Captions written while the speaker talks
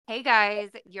Hey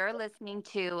guys, you're listening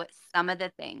to Some of the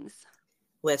Things.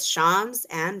 with Shams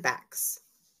and Bex.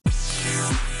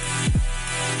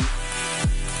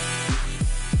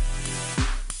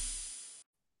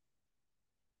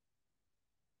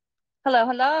 Hello,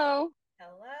 hello.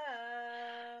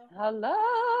 Hello.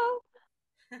 Hello.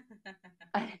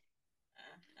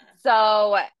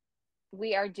 So,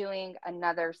 we are doing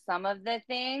another Some of the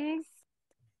Things.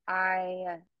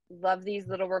 I love these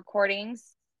little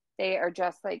recordings. They are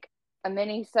just like a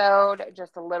mini-sode,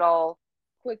 just a little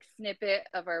quick snippet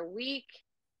of our week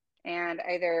and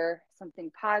either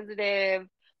something positive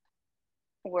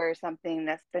or something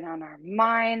that's been on our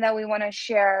mind that we want to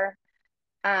share.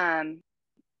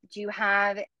 Do you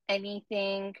have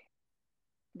anything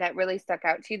that really stuck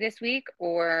out to you this week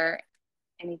or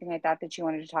anything like that you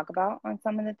wanted to talk about on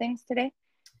Some of the Things today?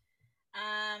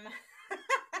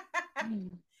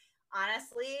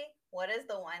 Honestly, what is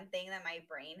the one thing that my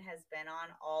brain has been on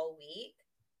all week?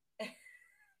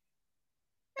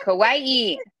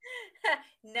 Kawaii.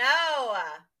 No.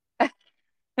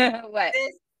 What?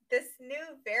 This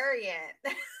new variant.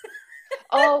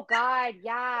 Oh God,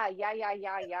 yeah.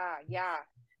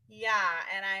 Yeah,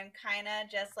 and I'm kind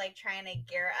of just like trying to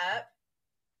gear up.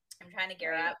 I'm trying to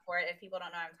gear Right. up for it. If people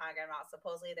don't know what I'm talking about,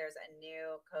 supposedly there's a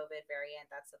new COVID variant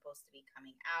that's supposed to be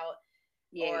coming out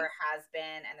Yes. or has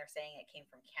been, and they're saying it came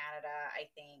from Canada,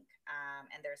 I think.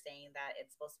 And they're saying that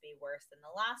it's supposed to be worse than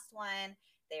the last one.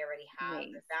 They already have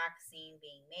Yes. the vaccine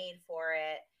being made for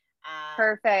it.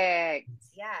 Perfect.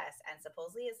 Yes, and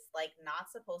supposedly it's like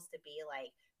not supposed to be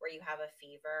like where you have a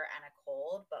fever and a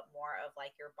cold, but more of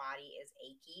like your body is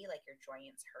achy, like your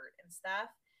joints hurt and stuff.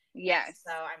 And Yes.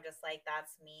 so I'm just like,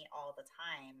 that's me all the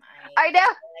time. I know.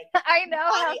 Like I my know.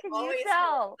 How body can you always hurts.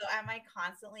 tell? So am I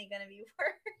constantly gonna be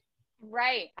worse?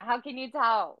 Right. How can you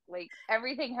tell? Like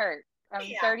everything hurts. I'm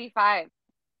Yeah, 35.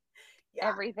 yeah.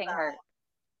 Everything So hurts.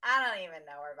 I don't even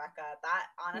know, Rebecca. That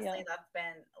Yeah. honestly, that's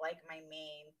been like my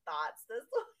main thoughts this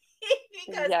week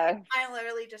because Yes. I'm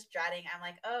literally just dreading. I'm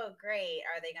like, oh, great.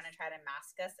 Are they going to try to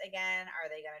mask us again? Are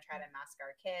they going to try to mask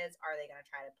our kids? Are they going to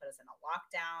try to put us in a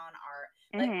lockdown? Are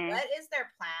like, Mm-hmm. what is their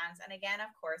plans? And again,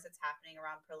 of course, it's happening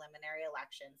around preliminary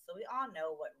elections. So we all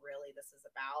know what really this is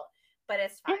about, but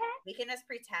it's fine. Mm-hmm. We can just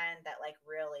pretend that, like,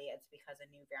 really it's because a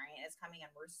new variant is coming and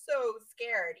we're so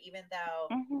scared, even though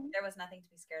Mm-hmm. there was nothing to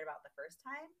be scared about the first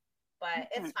time. But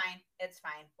Mm-hmm. it's fine. It's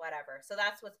fine. Whatever. So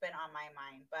that's what's been on my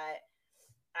mind. But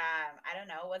I don't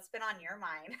know what's been on your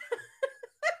mind.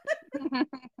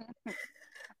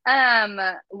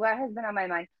 What has been on my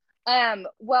mind?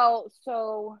 Well,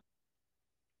 so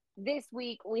this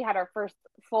week we had our first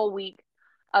full week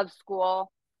of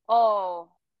school. Oh,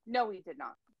 no, we did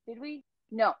not. Did we?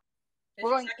 No. It's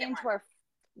We're your going second into one.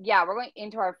 we're going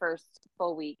into our first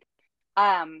full week.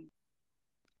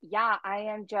 Yeah,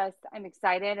 I'm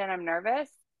excited and I'm nervous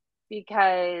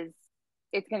because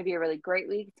it's going to be a really great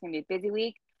week. It's going to be a busy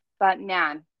week, but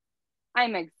man,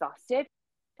 I'm exhausted.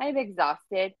 I'm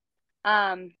exhausted.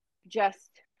 Just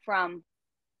from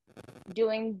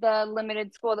doing the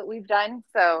limited school that we've done.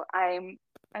 So I'm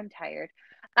tired.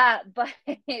 But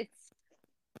it's,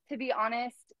 to be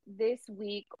honest, this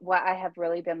week, what I have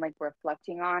really been like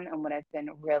reflecting on and what I've been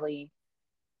really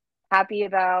happy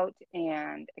about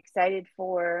and excited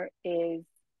for is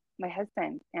my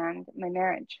husband and my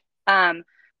marriage.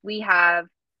 We have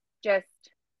just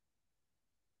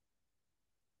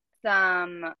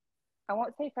some, I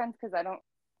won't say friends because I don't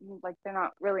like, they're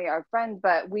not really our friends,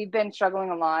 but we've been struggling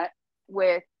a lot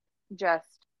with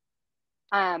just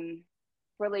um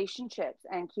relationships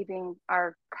and keeping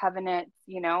our covenants,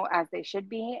 as they should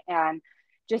be. And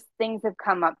just things have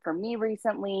come up for me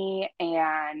recently,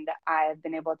 and I've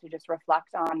been able to just reflect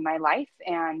on my life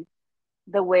and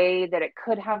the way that it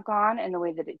could have gone and the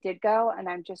way that it did go. And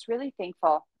I'm just really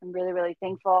thankful. I'm really, really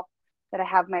thankful that I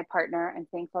have my partner, and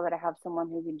thankful that I have someone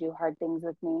who can do hard things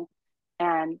with me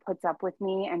and puts up with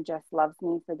me and just loves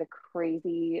me for the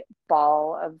crazy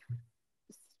ball of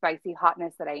spicy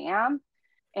hotness that I am.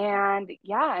 And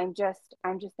yeah, I'm just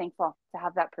thankful to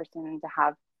have that person and to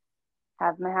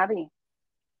have my hubby.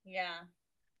 Yeah.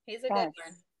 He's a good Yes.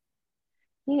 one.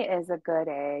 He is a good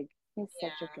egg. He's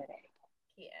such a Yeah, good egg.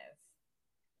 he is.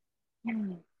 I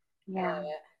love Yeah.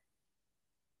 it.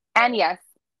 I And love yes,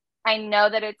 I know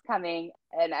that it's coming,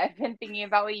 and I've been thinking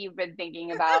about what you've been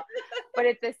thinking about. But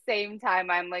at the same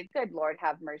time, I'm like, good Lord,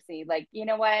 have mercy. Like, you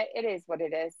know what? It is what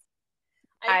it is.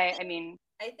 I I think mean,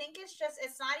 I think it's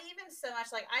not even so much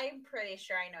like I'm pretty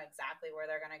sure I know exactly where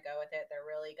they're gonna go with it. They're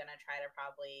really gonna try to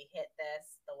probably hit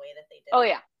this the way that they did oh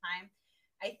the yeah. last time.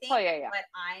 I Oh think yeah, yeah. what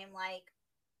I'm like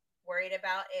worried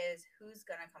about is who's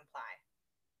gonna comply.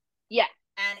 Yeah.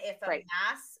 And if a Right.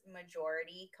 mass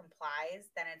majority complies,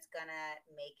 then it's gonna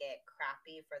make it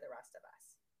crappy for the rest of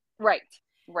us. Right.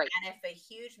 Right. And if a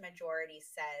huge majority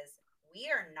says, we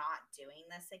are not doing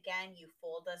this again, you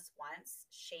fooled us once,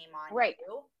 shame on Right.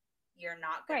 you, you're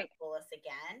not going to Right. fool us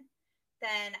again,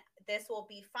 then this will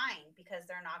be fine because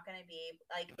they're not going to be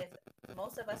like, if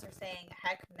most of us are saying,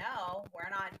 heck no, we're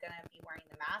not going to be wearing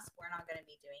the mask, we're not going to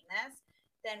be doing this,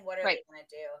 then what are Right. they going to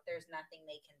do? There's nothing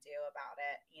they can do about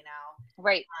it, you know?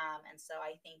 Right. And so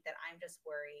I think that I'm just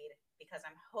worried because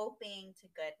I'm hoping to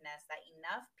goodness that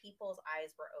enough people's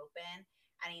eyes were open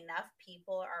and enough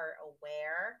people are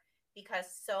aware,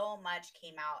 because so much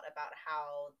came out about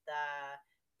how the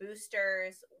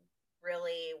boosters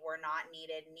really were not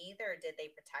needed. Neither did they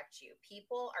protect you.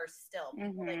 People that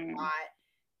Mm-hmm. got,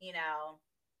 you know,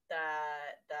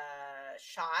 the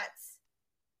shots,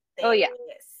 Oh they yeah.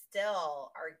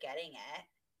 still are getting it.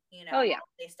 You Oh know, yeah.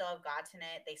 they still have gotten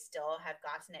it. They still have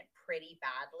gotten it pretty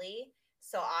badly.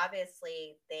 So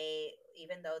obviously,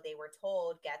 even though they were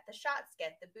told, get the shots,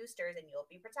 get the boosters, and you'll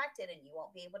be protected and you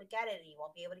won't be able to get it and you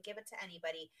won't be able to give it to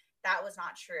anybody, that was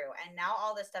not true. And now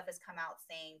all this stuff has come out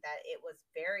saying that it was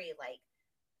very like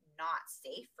not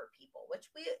safe for people, which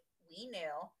we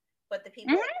knew, but the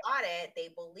people that Mm-hmm. got it, they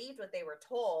believed what they were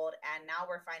told, and now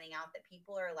we're finding out that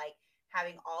people are like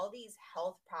having all these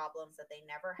health problems that they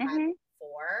never had Mm-hmm.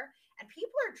 before, and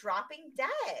people are dropping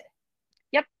dead.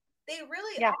 Yep. They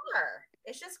really Yeah. are.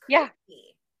 It's just Yeah.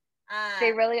 crazy.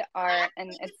 They Um, really are,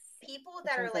 and actually, people it's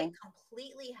that are like insane.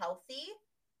 completely healthy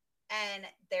and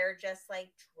they're just like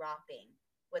dropping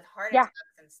with heart Yeah.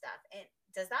 attacks and stuff. And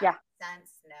does that Yeah. make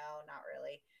sense? No, not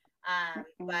really. Mm-mm.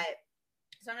 But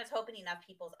so I'm just hoping enough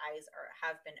people's eyes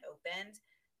have been opened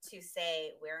to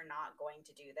say we're not going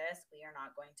to do this. We are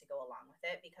not going to go along with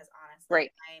it because honestly,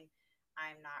 Right.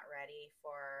 I'm not ready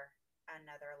for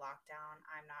another lockdown.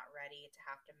 I'm not ready to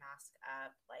have to mask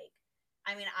up. Like,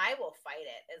 I mean, I will fight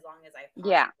it as long as I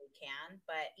Yeah. possibly can.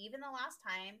 But even the last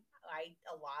time,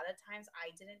 a lot of times I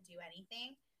didn't do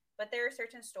anything. But there are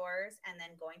certain stores, and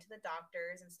then going to the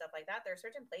doctors and stuff like that. There are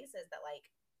certain places that like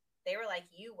they were like,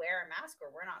 you wear a mask or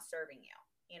we're not serving you,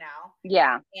 you know?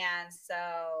 Yeah. And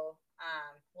so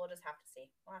we'll just have to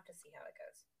see. We'll have to see how it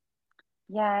goes.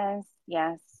 Yes.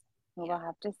 Yes. We'll Yeah.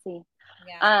 have to see.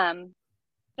 Yeah. Um.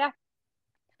 Yeah.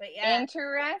 But yeah,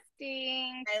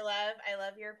 Interesting. I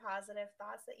love your positive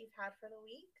thoughts that you've had for the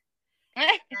week.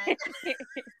 And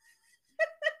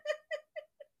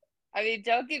I mean,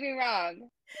 don't get me wrong.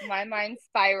 My mind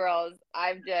spirals.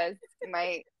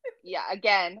 Yeah,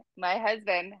 again, my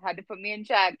husband had to put me in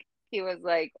check. He was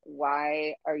like,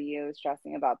 "Why are you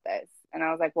stressing about this?" And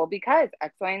I was like, "Well, because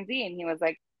X, Y, and Z." And he was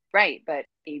like, "Right, but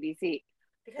ABC,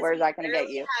 where's that going to get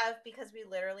you?" because we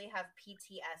literally have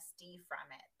PTSD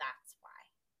from it. That's why.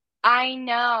 I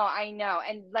know.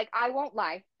 And like, I won't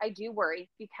lie, I do worry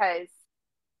because,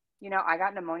 I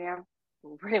got pneumonia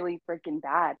really freaking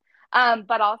bad.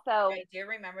 But also, I do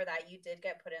remember that you did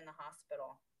get put in the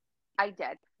hospital. I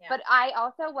did. Yeah. But I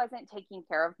also wasn't taking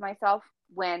care of myself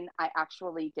when I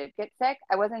actually did get sick.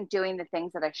 I wasn't doing the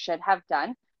things that I should have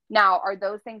done. Now, are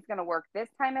those things going to work this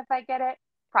time if I get it?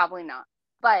 Probably not.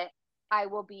 But I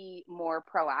will be more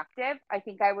proactive. I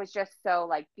think I was just so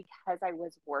like, because I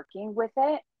was working with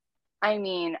it. I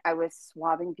mean, I was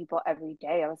swabbing people every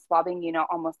day. I was swabbing,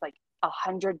 almost like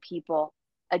 100 people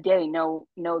a day. No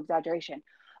exaggeration.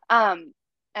 Um,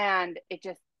 and it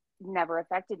just never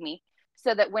affected me.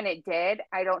 So that when it did,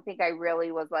 I don't think I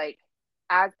really was like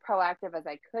as proactive as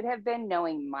I could have been,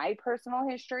 knowing my personal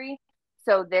history.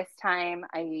 So this time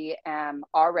I am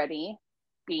already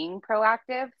being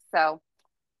proactive. So,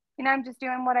 I'm just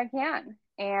doing what I can.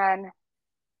 And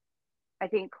I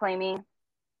think claiming,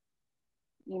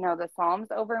 the Psalms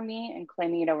over me and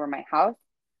claiming it over my house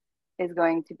is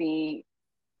going to be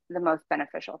the most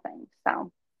beneficial thing.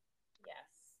 So, Yes.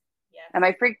 Yes. am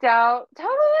I freaked out?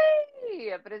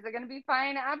 Totally. But is it going to be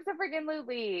fine?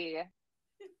 Absolutely.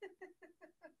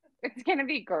 It's going to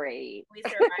be great. We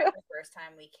survived the first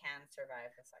time. We can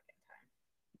survive the second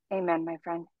time. Amen, my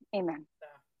friend. Amen. So,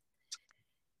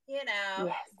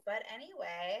 Yes. but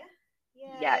anyway,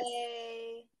 Yes.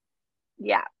 yay.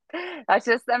 Yeah. That's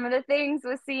just some of the things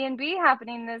with C&B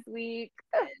happening this week.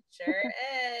 It sure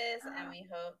is. And we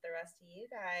hope the rest of you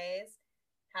guys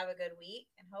have a good week.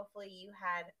 And hopefully you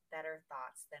had better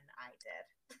thoughts than I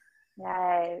did.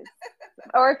 Yes.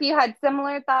 Or if you had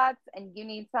similar thoughts and you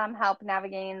need some help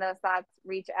navigating those thoughts,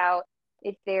 reach out.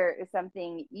 If there is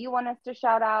something you want us to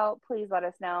shout out, please let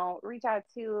us know. Reach out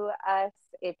to us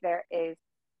if there is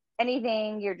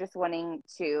anything you're just wanting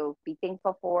to be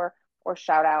thankful for or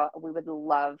shout out. We would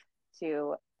love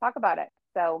to talk about it.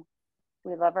 So,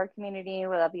 We love our community.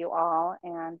 We love you all.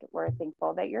 And we're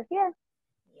thankful that you're here.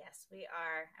 Yes, we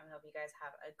are. And we hope you guys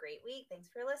have a great week. Thanks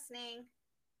for listening.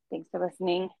 Thanks for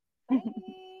listening. Bye.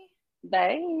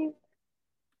 Bye.